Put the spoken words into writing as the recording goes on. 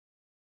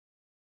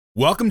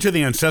Welcome to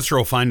the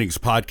Ancestral Findings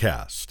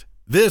Podcast.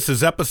 This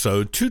is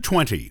episode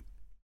 220.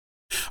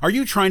 Are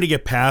you trying to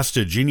get past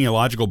a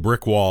genealogical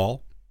brick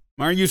wall?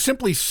 Are you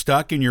simply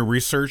stuck in your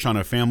research on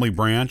a family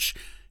branch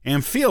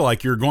and feel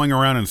like you're going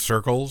around in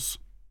circles?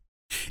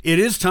 It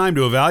is time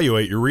to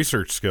evaluate your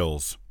research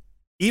skills.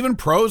 Even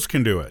pros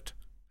can do it.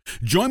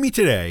 Join me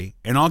today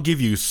and I'll give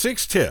you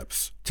 6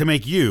 tips to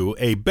make you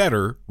a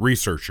better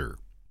researcher.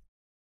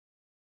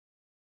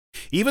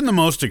 Even the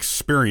most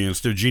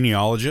experienced of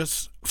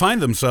genealogists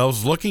find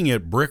themselves looking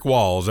at brick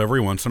walls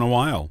every once in a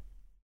while.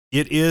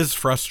 It is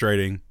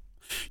frustrating.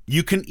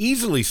 You can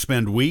easily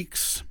spend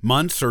weeks,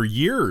 months, or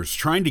years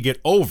trying to get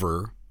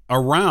over,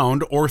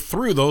 around, or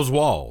through those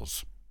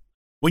walls.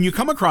 When you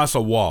come across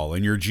a wall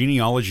in your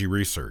genealogy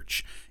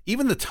research,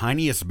 even the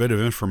tiniest bit of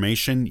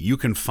information you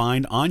can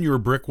find on your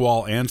brick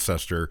wall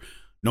ancestor,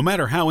 no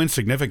matter how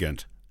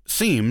insignificant,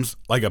 seems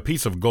like a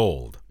piece of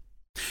gold.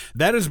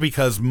 That is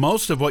because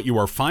most of what you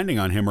are finding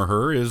on him or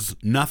her is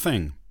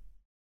nothing.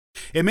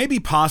 It may be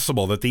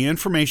possible that the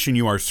information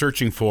you are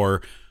searching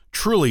for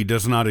truly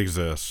does not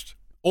exist,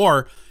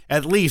 or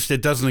at least it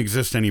doesn't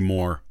exist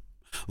anymore,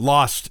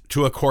 lost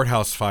to a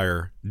courthouse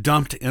fire,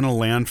 dumped in a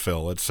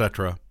landfill,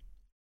 etc.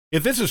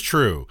 If this is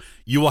true,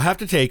 you will have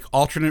to take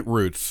alternate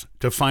routes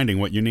to finding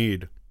what you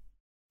need.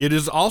 It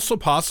is also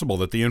possible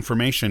that the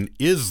information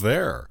is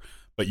there,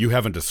 but you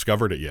haven't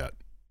discovered it yet.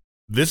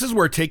 This is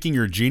where taking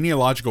your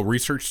genealogical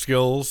research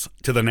skills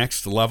to the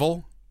next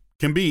level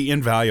can be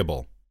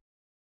invaluable.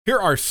 Here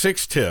are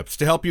 6 tips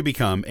to help you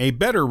become a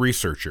better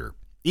researcher,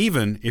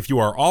 even if you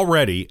are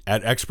already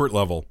at expert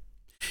level.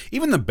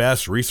 Even the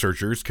best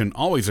researchers can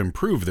always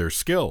improve their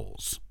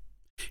skills.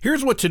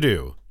 Here's what to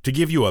do to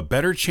give you a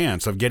better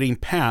chance of getting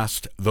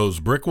past those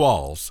brick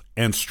walls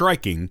and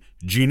striking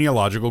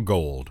genealogical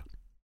gold.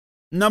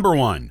 Number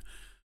 1,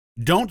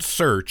 don't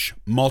search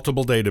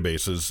multiple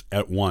databases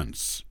at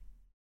once.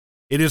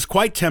 It is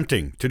quite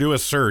tempting to do a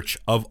search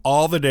of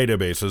all the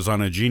databases on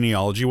a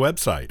genealogy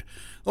website,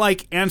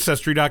 like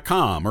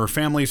Ancestry.com or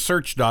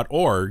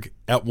FamilySearch.org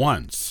at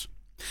once,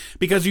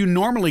 because you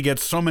normally get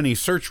so many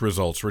search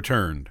results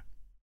returned.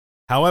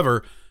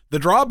 However, the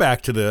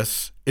drawback to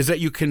this is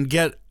that you can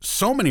get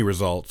so many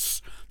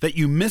results that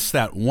you miss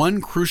that one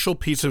crucial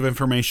piece of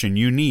information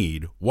you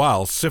need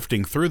while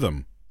sifting through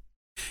them.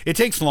 It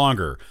takes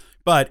longer,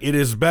 but it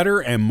is better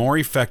and more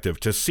effective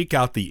to seek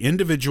out the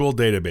individual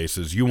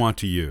databases you want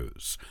to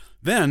use.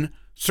 Then,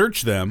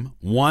 search them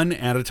one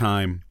at a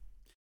time.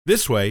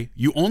 This way,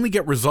 you only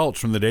get results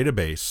from the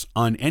database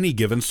on any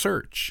given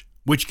search,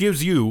 which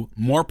gives you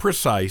more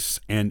precise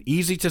and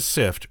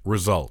easy-to-sift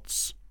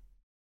results.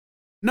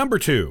 Number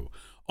 2,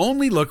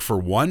 only look for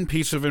one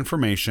piece of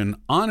information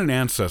on an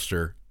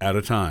ancestor at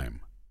a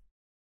time.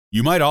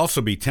 You might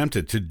also be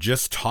tempted to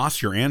just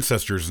toss your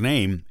ancestor's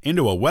name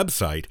into a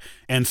website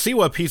and see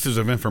what pieces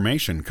of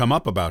information come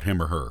up about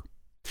him or her.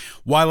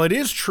 While it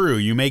is true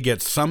you may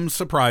get some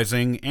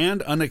surprising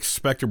and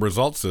unexpected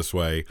results this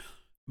way,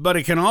 but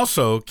it can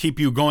also keep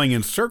you going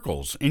in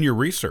circles in your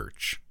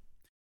research.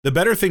 The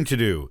better thing to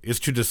do is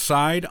to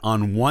decide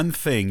on one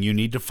thing you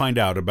need to find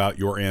out about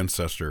your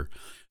ancestor,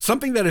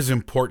 something that is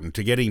important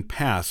to getting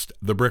past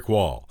the brick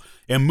wall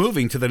and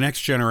moving to the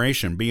next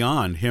generation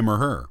beyond him or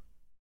her.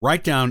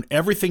 Write down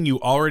everything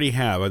you already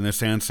have on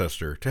this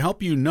ancestor to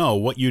help you know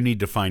what you need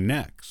to find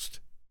next.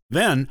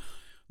 Then,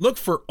 look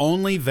for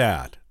only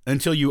that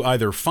until you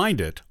either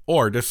find it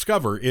or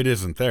discover it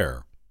isn't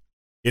there.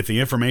 If the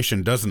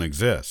information doesn't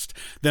exist,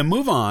 then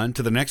move on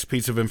to the next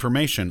piece of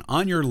information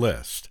on your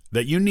list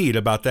that you need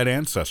about that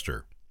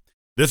ancestor.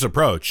 This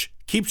approach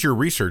keeps your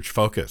research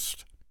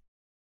focused.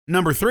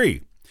 Number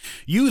 3,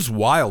 use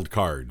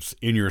wildcards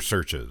in your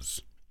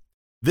searches.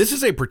 This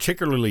is a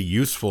particularly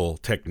useful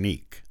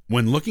technique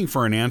when looking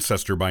for an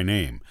ancestor by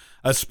name,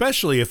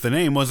 especially if the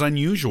name was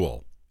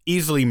unusual,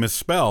 easily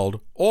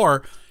misspelled,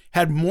 or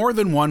had more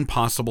than one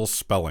possible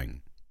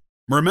spelling.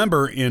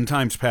 Remember, in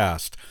times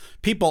past,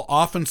 people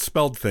often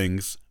spelled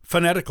things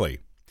phonetically,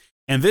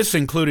 and this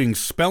including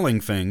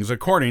spelling things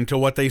according to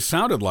what they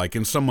sounded like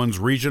in someone's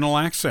regional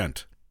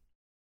accent.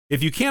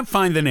 If you can't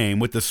find the name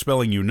with the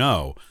spelling you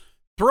know,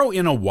 throw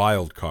in a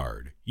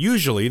wildcard,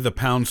 usually the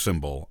pound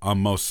symbol on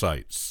most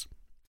sites.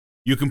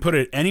 You can put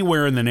it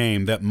anywhere in the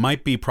name that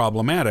might be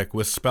problematic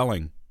with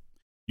spelling.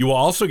 You will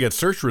also get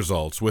search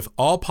results with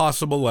all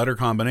possible letter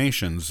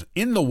combinations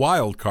in the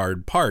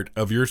wildcard part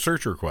of your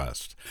search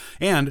request,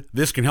 and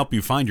this can help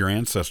you find your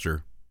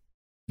ancestor.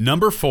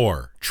 Number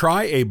 4,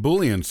 try a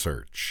Boolean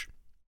search.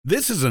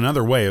 This is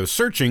another way of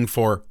searching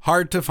for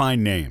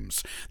hard-to-find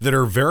names that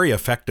are very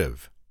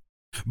effective.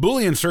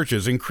 Boolean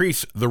searches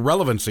increase the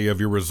relevancy of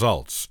your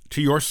results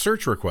to your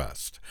search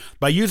request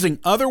by using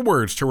other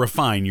words to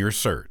refine your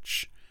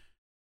search.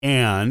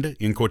 And,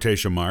 in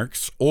quotation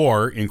marks,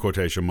 or in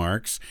quotation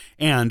marks,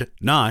 and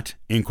not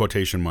in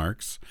quotation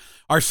marks,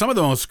 are some of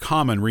the most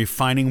common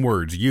refining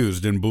words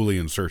used in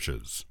Boolean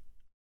searches.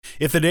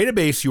 If the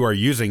database you are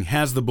using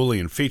has the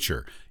Boolean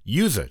feature,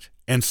 use it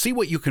and see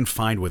what you can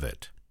find with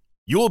it.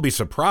 You will be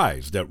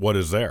surprised at what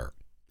is there.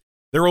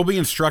 There will be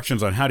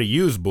instructions on how to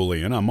use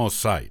Boolean on most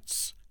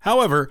sites.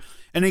 However,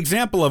 an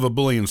example of a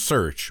Boolean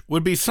search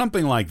would be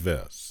something like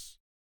this.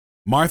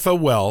 Martha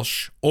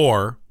Welsh,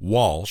 or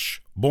Walsh,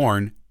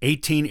 born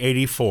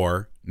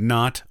 1884,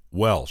 not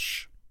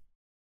Welsh.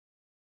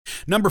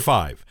 Number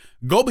 5.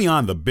 Go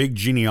beyond the big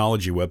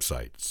genealogy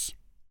websites.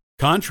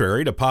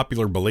 Contrary to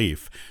popular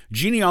belief,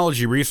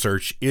 genealogy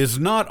research is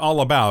not all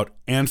about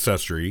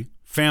Ancestry,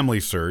 Family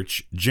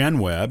Search,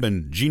 GenWeb,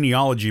 and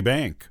Genealogy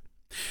Bank.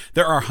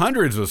 There are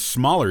hundreds of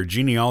smaller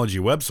genealogy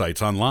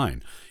websites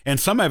online, and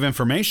some have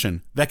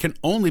information that can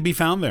only be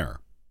found there.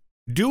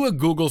 Do a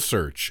Google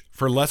search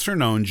for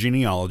lesser-known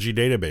genealogy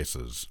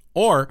databases,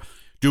 or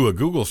do a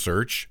Google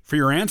search for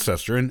your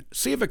ancestor and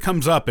see if it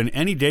comes up in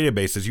any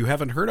databases you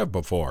haven't heard of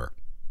before.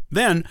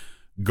 Then,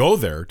 go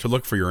there to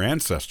look for your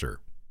ancestor.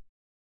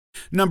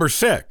 Number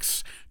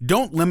 6,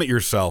 don't limit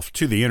yourself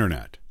to the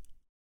internet.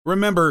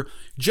 Remember,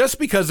 just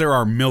because there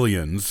are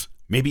millions,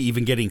 maybe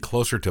even getting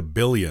closer to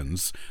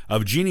billions,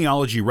 of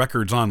genealogy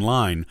records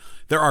online,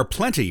 there are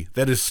plenty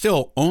that is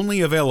still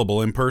only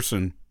available in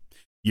person.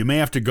 You may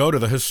have to go to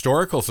the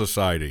Historical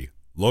Society,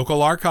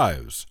 local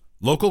archives,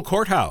 local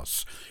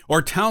courthouse,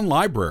 or town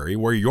library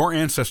where your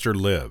ancestor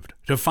lived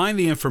to find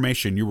the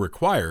information you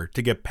require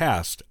to get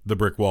past the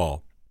brick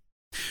wall.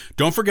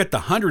 Don't forget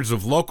the hundreds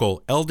of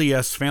local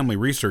LDS family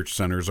research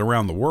centers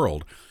around the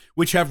world,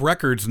 which have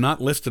records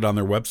not listed on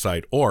their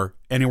website or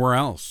anywhere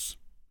else.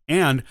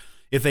 And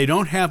if they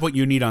don't have what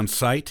you need on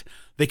site,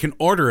 they can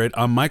order it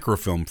on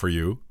microfilm for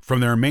you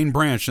from their main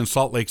branch in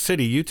Salt Lake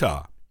City,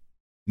 Utah.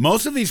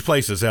 Most of these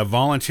places have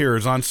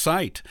volunteers on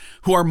site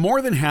who are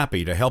more than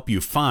happy to help you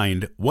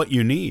find what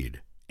you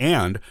need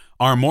and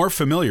are more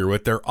familiar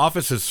with their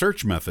office's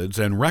search methods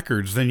and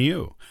records than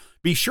you.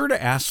 Be sure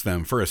to ask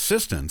them for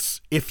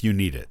assistance if you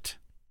need it.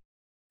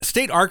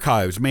 State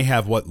archives may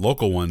have what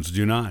local ones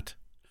do not.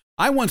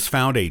 I once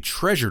found a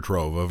treasure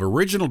trove of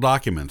original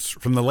documents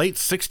from the late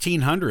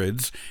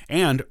 1600s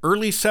and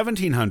early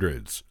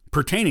 1700s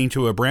pertaining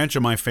to a branch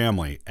of my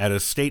family at a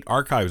state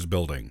archives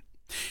building.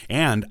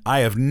 And I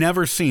have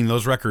never seen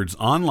those records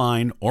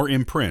online or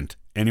in print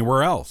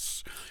anywhere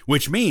else,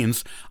 which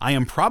means I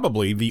am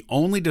probably the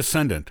only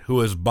descendant who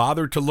has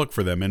bothered to look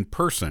for them in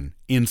person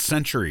in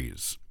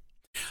centuries.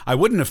 I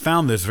wouldn't have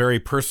found this very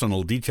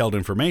personal, detailed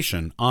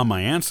information on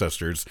my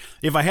ancestors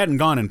if I hadn't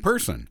gone in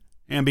person,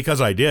 and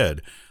because I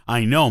did,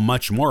 I know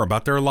much more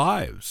about their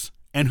lives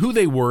and who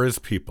they were as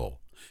people,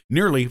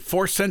 nearly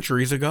 4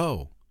 centuries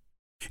ago.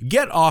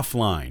 Get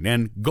offline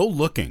and go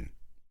looking.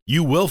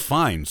 You will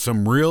find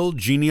some real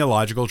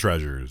genealogical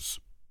treasures.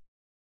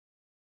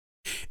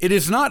 It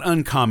is not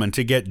uncommon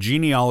to get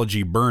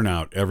genealogy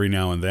burnout every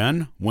now and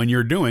then when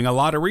you're doing a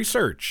lot of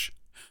research.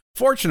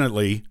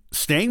 Fortunately,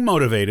 staying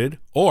motivated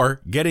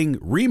or getting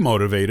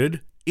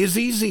remotivated is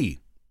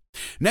easy.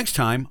 Next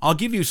time, I'll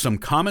give you some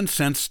common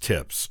sense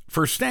tips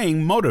for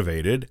staying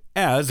motivated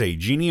as a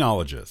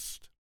genealogist.